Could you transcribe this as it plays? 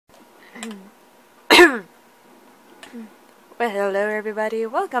Well, hello everybody,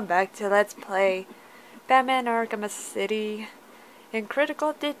 welcome back to Let's Play Batman Arkham City. In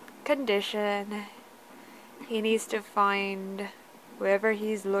critical condition, he needs to find whoever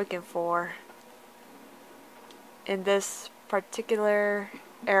he's looking for in this particular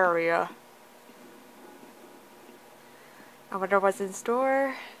area. I wonder what's in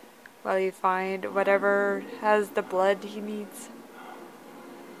store. Will he find whatever has the blood he needs?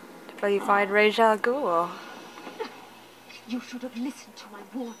 Will he find Ras al Ghul? You should have listened to my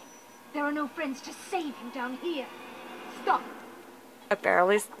warning. There are no friends to save you down here. Stop.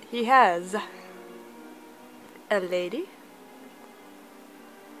 Apparently he has. A lady?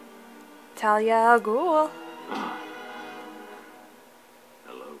 Talia al Ghul.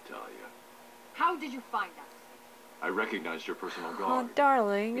 Hello, Talia. How did you find us? I recognized your personal Oh, guard.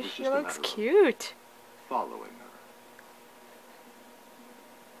 darling, It was she just a looks matter of cute. Following her.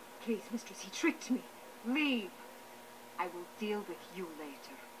 Please, mistress, he tricked me. Leave. I will deal with you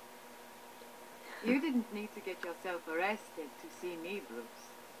later. You didn't need to get yourself arrested to see me, Bruce.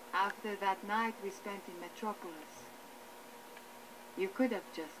 After that night we spent in Metropolis. You could have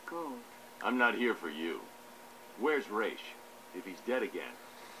just gone. I'm not here for you. Where's Raish? If he's dead again,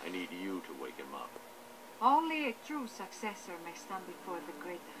 I need you to wake him up. Only a true successor may stand before the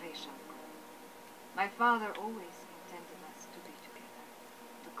great Ras al Ghul. My father always intended us to be together,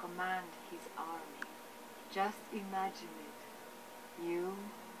 to command his army. Just imagine it. You,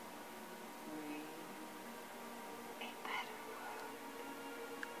 me, a better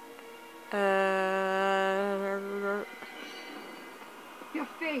world. Your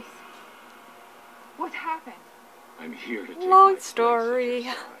face. What happened? I'm here to take Long my place story. at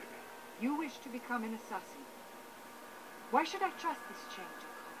your side. You wish to become an assassin. Why should I trust this change of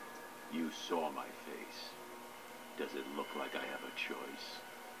heart? You saw my face. Does it look like I have a choice?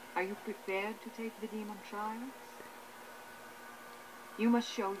 Are you prepared to take the demon trials? You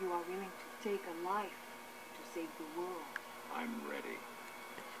must show you are willing to take a life to save the world. I'm ready.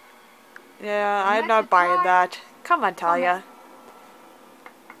 Yeah, Then I'm let not the buying time- that. Come on, Talia.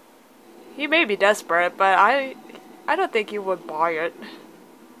 He may be desperate, but I don't think you would buy it.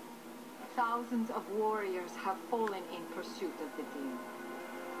 Thousands of warriors have fallen in pursuit of the demon.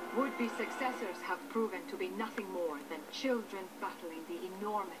 Would-be successors have proven to be nothing more than children battling the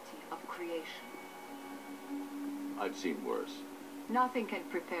enormity of creation. I've seen worse. Nothing can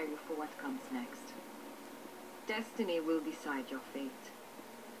prepare you for what comes next. Destiny will decide your fate.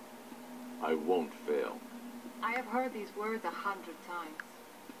 I won't fail. I have heard these words 100 times.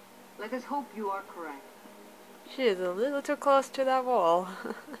 Let us hope you are correct. She is a little too close to that wall.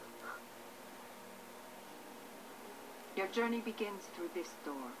 Your journey begins through this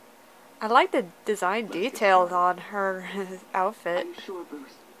door. I like the design Let's get details started. on her Are outfit. you sure,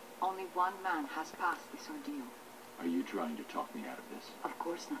 Bruce? Only one man has passed this ordeal. Are you trying to talk me out of this? Of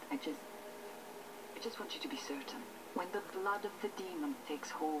course not. I just want you to be certain. When the blood of the demon takes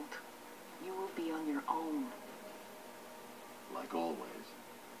hold, you will be on your own. Like always.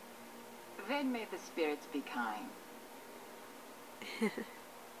 Then may the spirits be kind.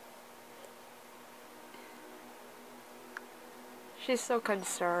 She's so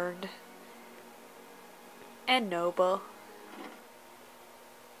concerned. And noble.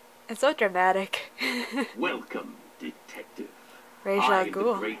 And so dramatic. Welcome, detective. Ras I al am the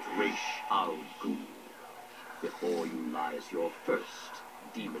Ghul. great Ras al Ghul. Before you lies your first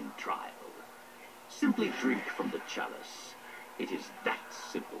demon trial. Simply drink from the chalice. It is that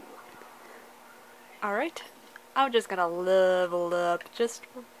simple. Alright. I'm just gonna level up just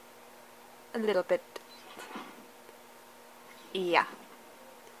a little bit. Yeah.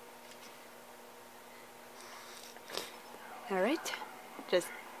 Alright. Just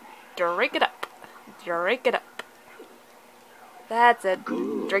drink it up. Drink it up. That's it.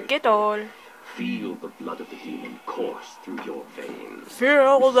 Good. Drink it all. Feel the blood of the demon course through your veins.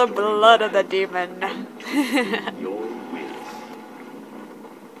 Feel the restoring blood of the life demon. and your will.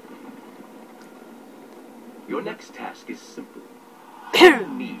 Your next task is simple. Follow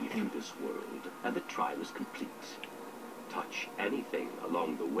me through this world, and the trial is complete. Touch anything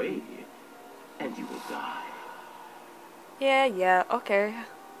along the way, and you will die. Yeah, okay.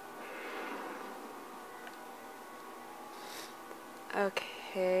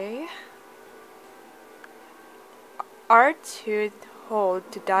 Okay. R2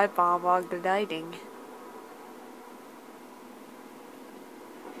 hold to dive bomb while gliding.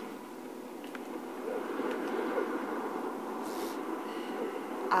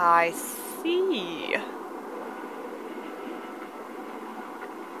 I see.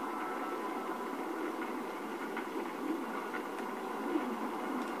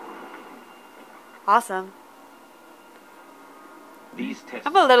 Awesome. These tests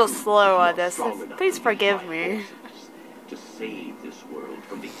I'm a little prove slow that on you are this. strong enough Please to forgive defy me. forces, to save this world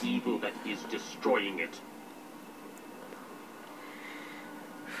from the evil that is destroying it.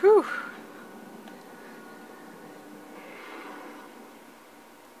 Whew.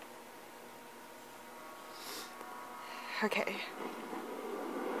 Okay.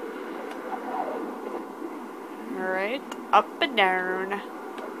 Alright. Up and down.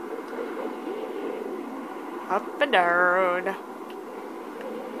 Up and down.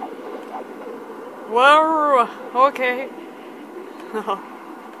 Whoa! Okay.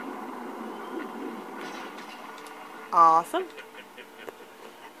 Awesome.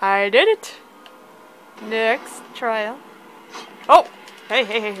 I did it. Next trial. Oh! Hey,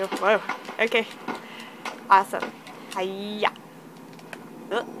 hey, hey. Whoa. Okay. Awesome. Hiya.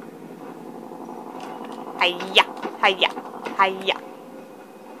 Hiya. Hiya. Hiya.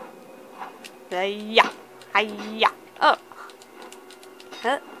 Hiya. Hiya. Oh.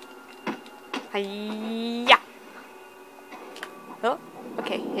 Hiya. Oh.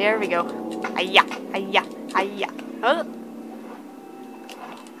 Okay, here we go. Hiya. Hiya. Hiya. Oh.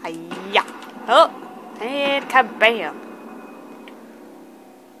 Hiya. Oh. And kabam.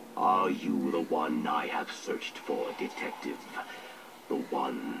 Are you the one I have searched for, detective? The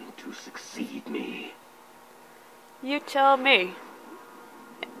one to succeed me? You tell me.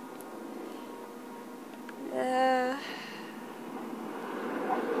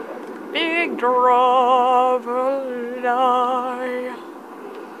 Big drop of die.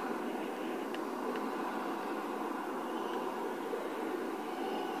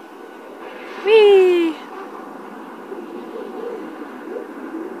 Whee!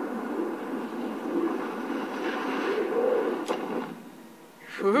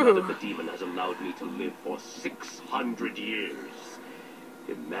 The blood of the demon has allowed me to live for 600 years.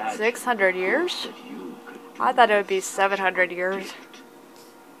 Imagine 600 years? that you could do I thought it would be such 700 a years. gift.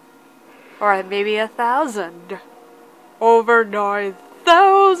 Or maybe 1,000. Over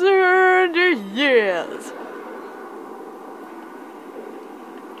 9,000 years.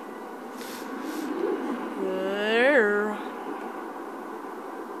 There.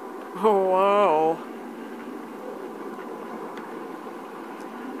 Oh, whoa.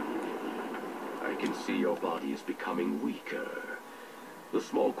 I can see your body is becoming weaker. The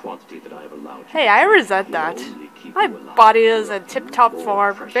small quantity that I have allowed you Hey, to I take resent will that. only keep My you alive body is for a in few tip-top more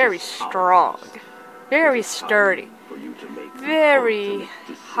form, precious very hours. strong, very It is time sturdy, for you to make the very ultimate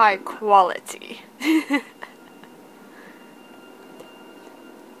decision. high quality.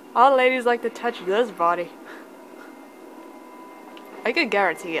 All ladies like to touch this body. I can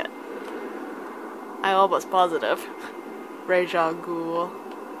guarantee it. I'm almost positive. Ras al Ghul.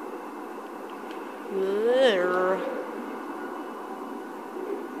 There.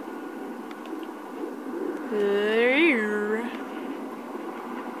 There.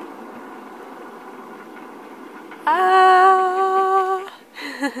 Ah.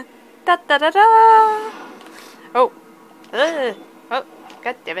 Da da da da. Oh. Oh.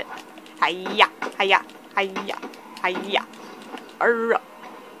 God damn it. Hiya. Hiya. Hiya. Hiya. Arrgh.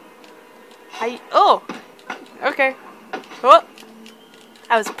 Hi. Oh. Okay. Oh.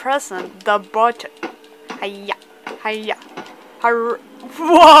 I was pressing the button. Hiya. Hiya. Arrgh.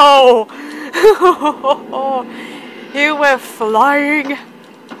 Whoa. You went flying.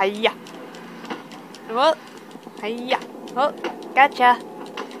 Hiya. Oh. Hiya. Oh. Gotcha.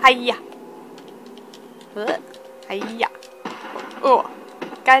 Hiya. Oh. Hiya. Oh.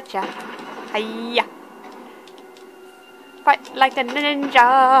 Gotcha. Hiya. Fight like a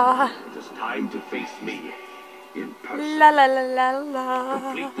ninja. It is time to face me in person. La la la la la.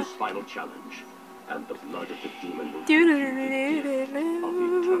 Complete this final challenge, and the blood of the demon will give you the gift of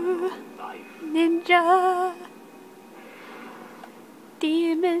eternal life. Ninja.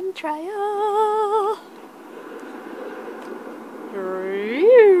 Demon trial.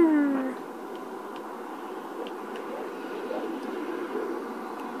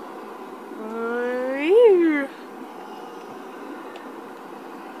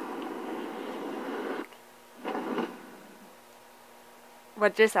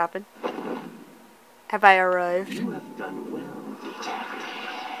 What just happened? Have I arrived? You have done well, detective.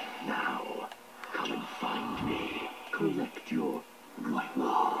 Now, come and find me. Collect your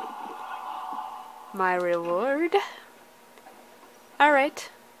reward. My reward?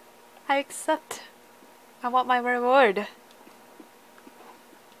 Alright. I accept. I want my reward.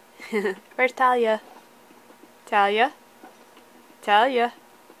 Where's Talia? Talia? Talia?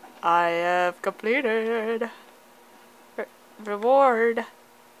 I have completed. Reward.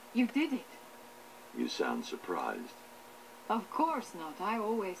 You did it. You sound surprised. Of course not. I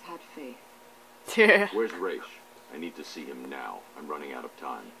always had faith. Where's Raish? I need to see him now. I'm running out of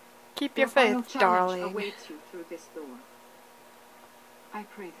time. Keep your final faith, challenge darling. awaits you through this door. I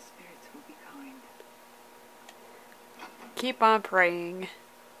pray the spirits will be kind. Keep on praying.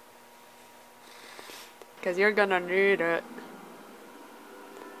 Because you're gonna need it.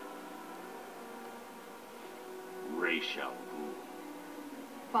 Ras al Ghul.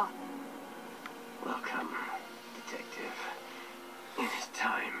 Father, Welcome, Detective. It is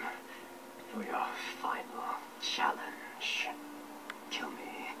time for your final challenge. Kill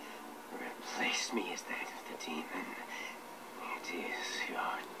me. Replace me as the head of the demon. It is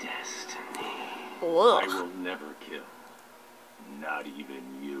your destiny. I will never kill. Not even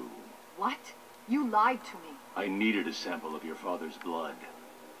you. what? You lied to me. I needed a sample of your father's blood.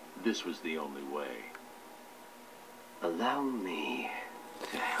 This was the only way. Allow me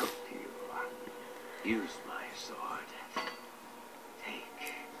to help you. Use my sword.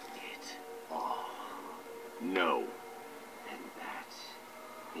 Take it all. No. And that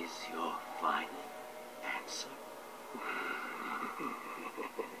is your final answer.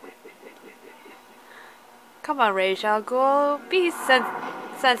 Come on, Ras al Ghul. Be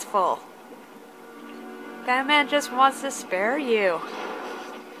sensible. Batman just wants to spare you.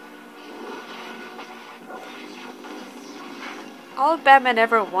 All Batman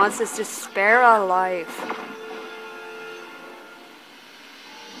ever wants is to spare a life.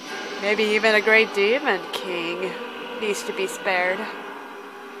 Maybe even a great demon king needs to be spared.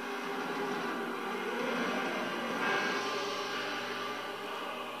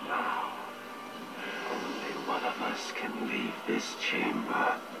 Now, only one of us can leave this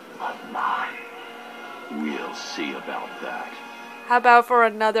chamber alive. We'll see about that. How about for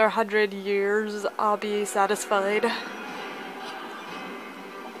another 100 years, I'll be satisfied.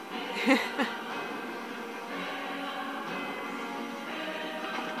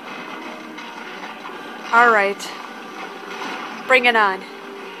 Alright. Bring it on.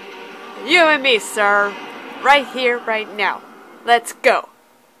 You and me, sir. Right here, right now. Let's go.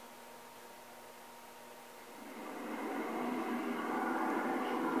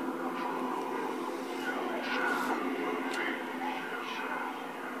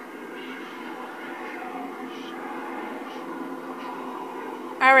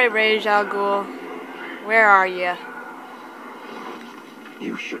 Alright, Ras al Ghul. Where are you?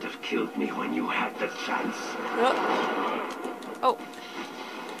 You should have killed me when you had the chance. Oh.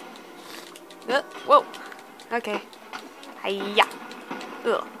 Whoa. Okay. Hiya.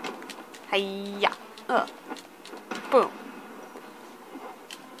 Hiya. Boom.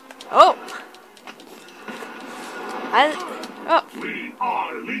 Oh. Oh. We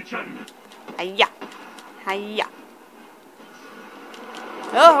are Legion. Hiya. Hiya.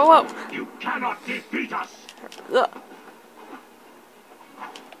 Oh, whoa. You cannot defeat us.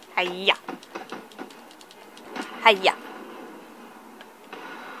 Hiya. Hiya.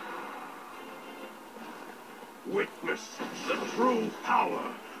 Witness the true power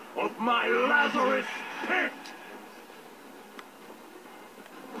of my Lazarus pit.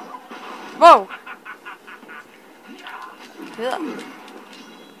 Whoa.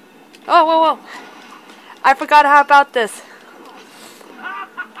 Oh, whoa. I forgot how about this.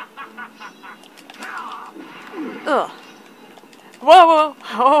 Ugh. Whoa.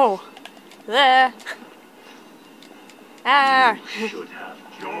 Oh. There. Ah. Should have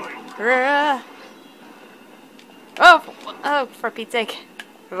joined. Oh, for Pete's sake.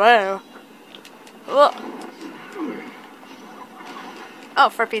 Whoa. Oh,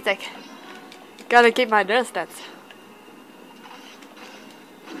 for Pete's sake. Gotta keep my distance.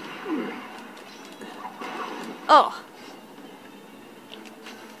 Oh.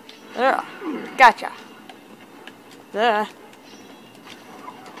 Gotcha. Oh.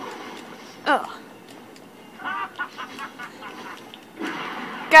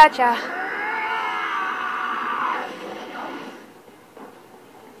 Gotcha.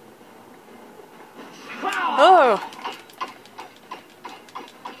 Oh.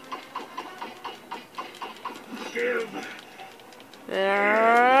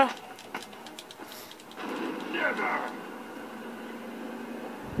 There.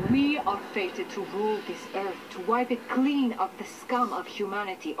 we are fated to rule this earth, to wipe it clean of the scum of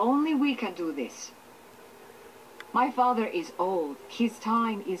humanity. Only we can do this. My father is old. His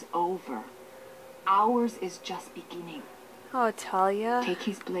time is over. Ours is just beginning. Oh, Talia. Take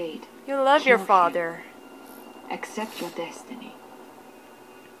his blade. You love your Kill him. father. Accept your destiny.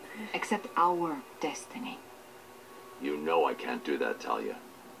 Accept our destiny. You know I can't do that, Talia.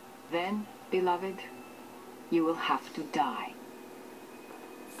 Then, beloved, you will have to die.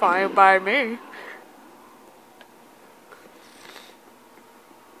 Fine by me.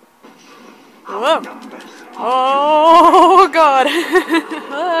 Whoa. Oh god.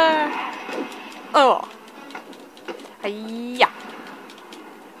 Oh. Hiya.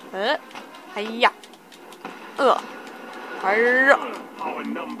 Hiya. Hiya. Our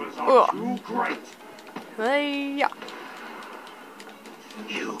numbers are too great. Hiya.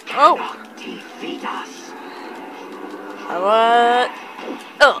 You cannot defeat us. What?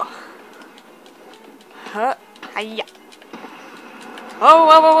 Hiya. Oh,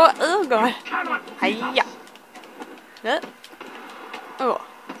 whoa, whoa, whoa. Oh god. Hiya. Oh.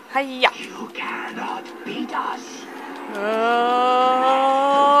 Hiya. You cannot beat us.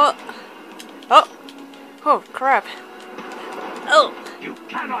 Oh. Oh, crap. Oh. You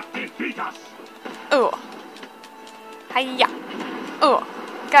cannot defeat us. Oh. Hiya. Oh.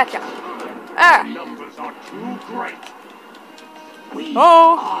 Gotcha. Ah. Numbers are too great. We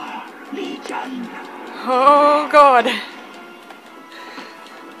Oh. are Legion. Oh, God.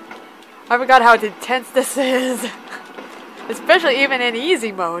 I forgot how intense this is. Especially even in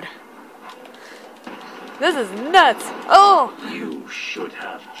easy mode. This is nuts. Oh. You should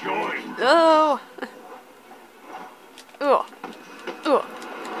have joined. Oh. Oh. Oh.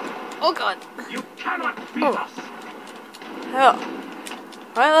 Oh, God. You cannot beat us. Oh.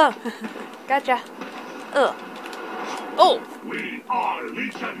 Hello. Gotcha. Oh. We are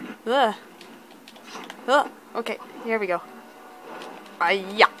Legion. Okay, here we go.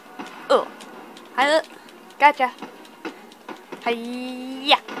 Hiya. Hi. Gotcha.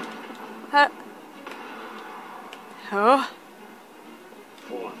 Hiya. Oh.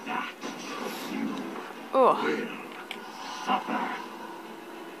 For that, you Oh. will suffer.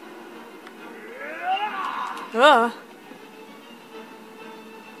 Oh.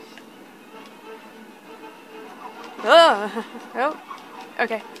 Oh.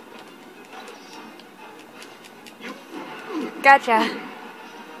 Okay. Gotcha.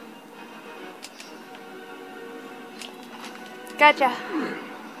 Gotcha.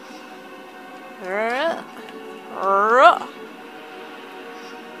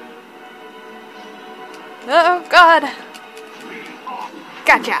 Oh, God.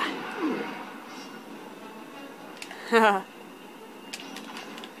 Gotcha.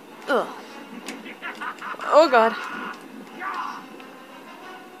 Oh, God.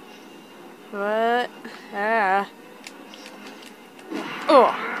 What?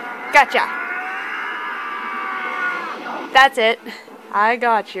 Oh, gotcha. That's it. I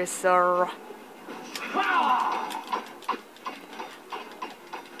got you, sir.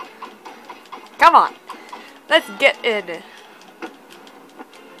 Come on. Let's get in.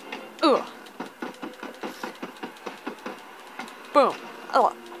 Boom.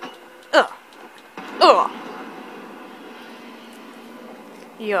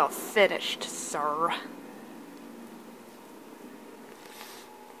 You're finished, sir.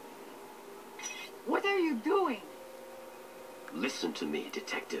 What are you doing? Listen to me,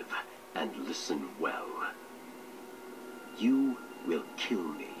 detective, and listen well. You will kill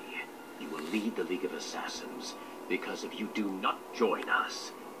me. You will lead the League of Assassins, because if you do not join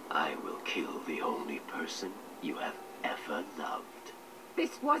us, I will kill the only person you have ever loved.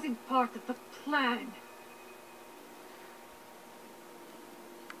 This wasn't part of the plan.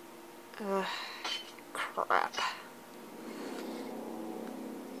 Crap.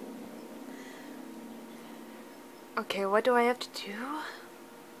 Okay, what do I have to do?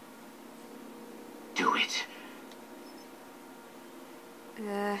 Do it.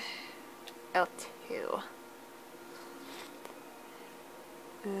 L2.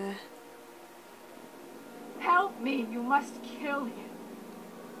 Help me, you must kill him.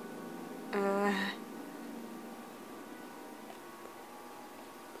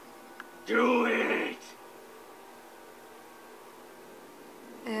 Do it!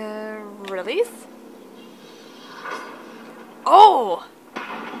 Release? Oh!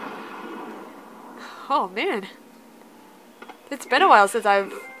 Oh, man. It's been a while since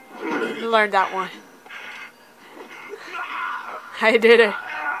I've learned that one. I did it.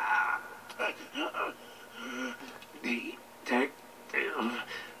 Detective.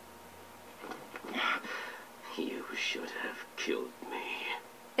 You should have killed me.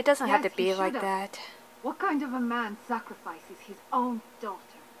 It doesn't have Yes, to be he like should've. that. What kind of a man sacrifices his own daughter?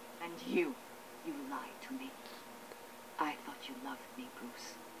 And you lied to me. I thought you loved me,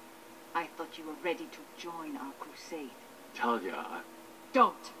 Bruce. I thought you were ready to join our crusade. Talia,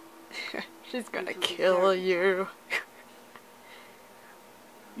 Don't. She's gonna You two kill deserve it. you.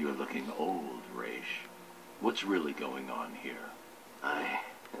 you're looking old, Raish. What's really going on here? I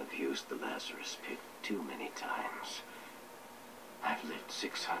have used the Lazarus pit too many times. I've lived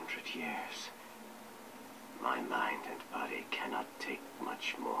 600 years. My mind and body cannot take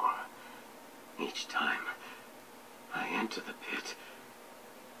much more. Each time I enter the pit,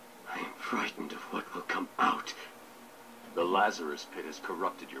 I am frightened of what will come out. The Lazarus pit has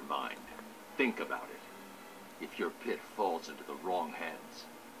corrupted your mind. Think about it. If your pit falls into the wrong hands,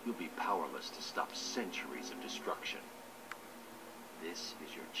 you'll be powerless to stop centuries of destruction. This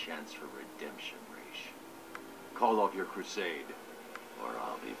is your chance for redemption, Raish. Call off your crusade, or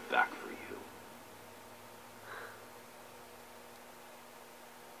I'll be back for you.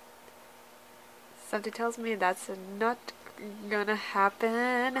 Something tells me that's not gonna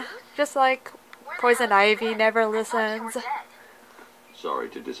happen. Just like Poison Ivy never listens. Sorry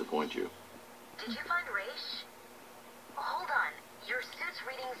to disappoint you. Did you find Raish? Hold on. Your suit's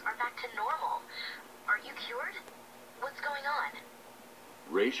readings are back to normal. Are you cured? What's going on?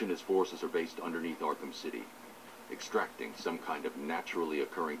 Raish and his forces are based underneath Arkham City, extracting some kind of naturally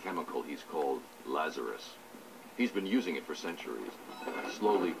occurring chemical he's called Lazarus. He's been using it for centuries,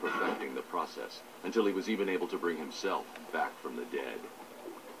 slowly perfecting the process, until he was even able to bring himself back from the dead.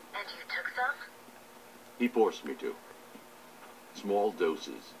 And you took some? He forced me to. Small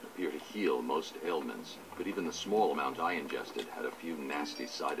doses appear to heal most ailments, but even the small amount I ingested had a few nasty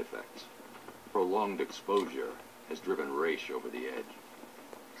side effects. Prolonged exposure has driven Raish over the edge.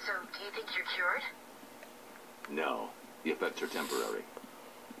 So, do you think you're cured? No, the effects are temporary.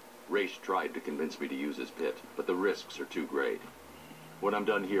 Raish tried to convince me to use his pit, but the risks are too great. When I'm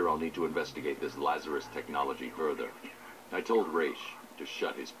done here, I'll need to investigate this Lazarus technology further. I told Raish to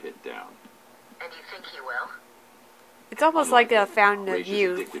shut his pit down. And you think he will? It's almost like a fountain of Raish is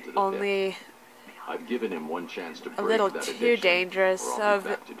youth, addicted to the only pit. I've given him one chance to a break little that too addiction, dangerous or I'll of be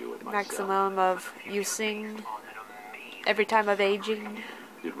back to do it myself. maximum of using every time of aging.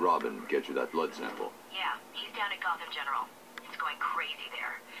 Did Robin get you that blood sample? Yeah, he's down at Gotham General. It's going crazy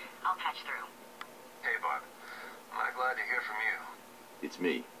there. I'll patch through. Hey, Bob. Mighty glad to hear from you. It's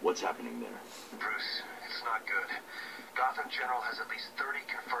me. What's happening there? Bruce, it's not good. Gotham General has at least 30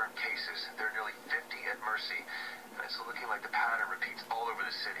 confirmed cases. There are nearly 50 at Mercy. And it's looking like the pattern repeats all over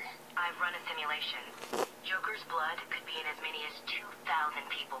the city. I've run a simulation. Joker's blood could be in as many as 2,000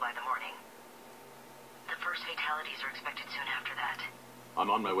 people by the morning. The first fatalities are expected soon after that. I'm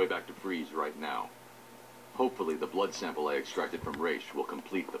on my way back to Freeze right now. Hopefully the blood sample I extracted from Raish will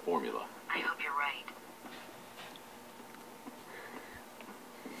complete the formula. I hope you're right.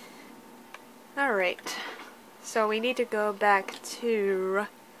 Alright. So we need to go back to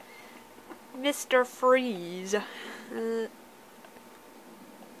Mr. Freeze.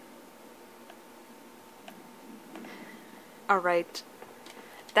 Alright.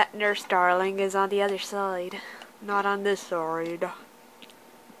 That nurse darling is on the other side, not on this side.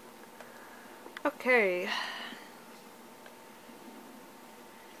 Okay.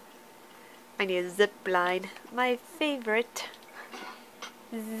 I need a zip line. My favorite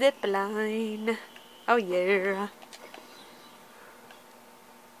zip line. Oh yeah.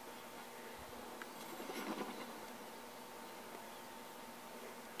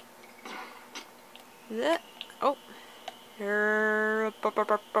 Oh. No,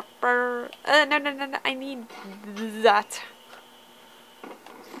 I need that.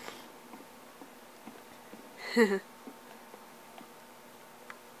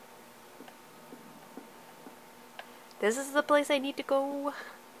 This is the place I need to go.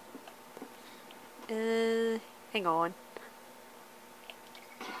 Hang on.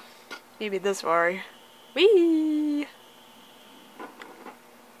 Maybe this way. Whee!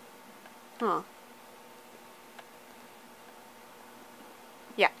 Huh.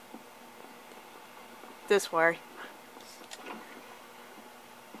 Yeah. This way.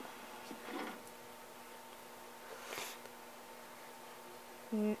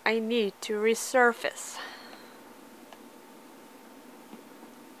 I need to resurface.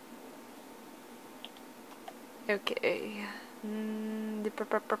 Okay.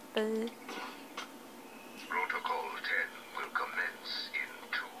 Protocol 10 will commence in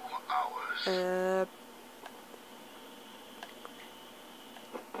 2 hours.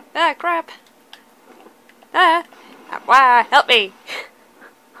 Ah, crap. Ah. Why? Help me.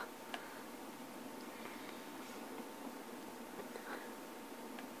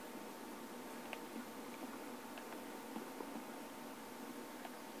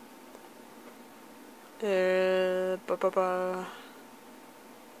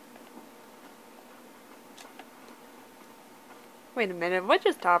 Wait a minute, what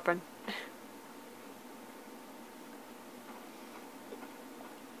just happened?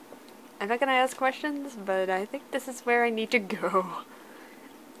 I'm not gonna ask questions, but I think this is where I need to go.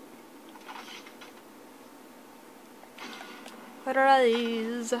 What are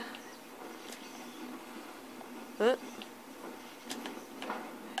these?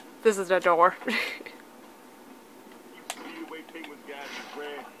 This is the door.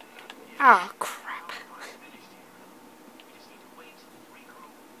 Oh, crap.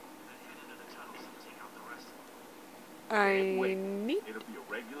 I need... It'll be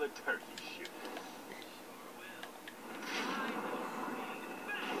a regular turkey shoot.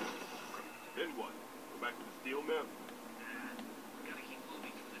 Then what? Go back to the steel mill? Gotta keep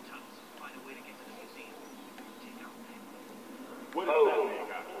moving through the tunnels and find a way to get to the museum. Take out that. What is that thing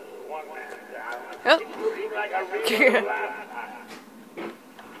got? One man down. Oh. It's moving like a real last time.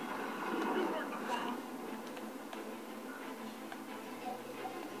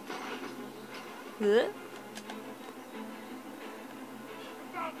 Huh?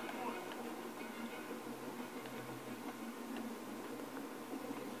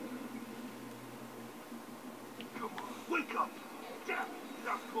 Come on, wake up! Damn,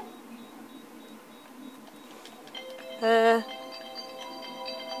 that's cool.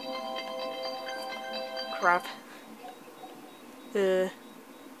 Crap. That's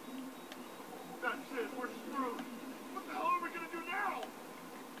it, we're screwed. What the hell are we gonna do now?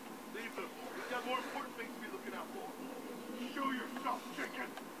 Lisa, we've got more important things to be looking out for. Show yourself, chicken.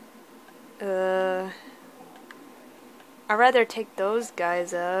 I'd rather take those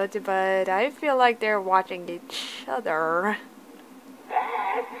guys out, but I feel like they're watching each other.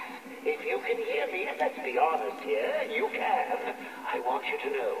 That, if you can hear me, and let's be honest here, you can. I want you to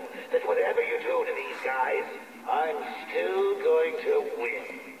know that whatever you do to these guys, I'm still going to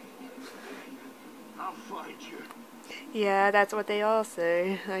win. I'll find you. Yeah, that's what they all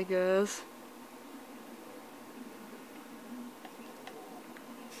say, I guess.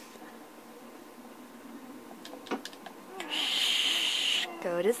 Shh,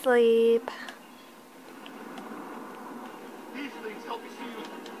 go to sleep. These things help you see.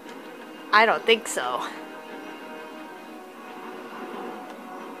 I don't think so.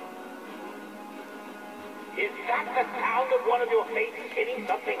 Is that the sound of one of your faces hitting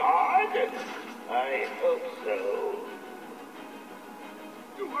something hard? I hope so.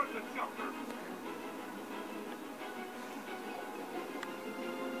 You heard the Joker.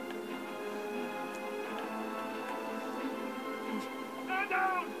 Stand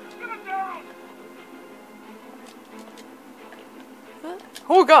down! Stand down!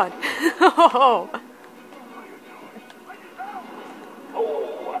 Oh god! Oh.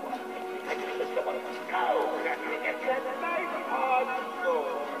 Oh, I just let someone go. It's a nice hard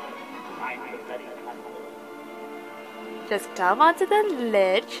door. I'm ready. Just come onto the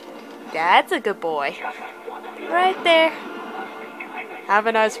ledge. That's a good boy. Right there. Have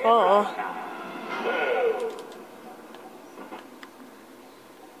a nice fall.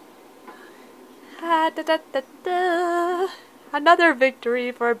 Ah, da, da, da, da. Another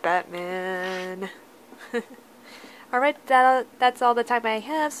victory for Batman. Alright, that's all the time I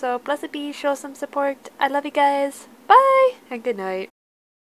have, so blessed be, show some support. I love you guys. Bye, and good night.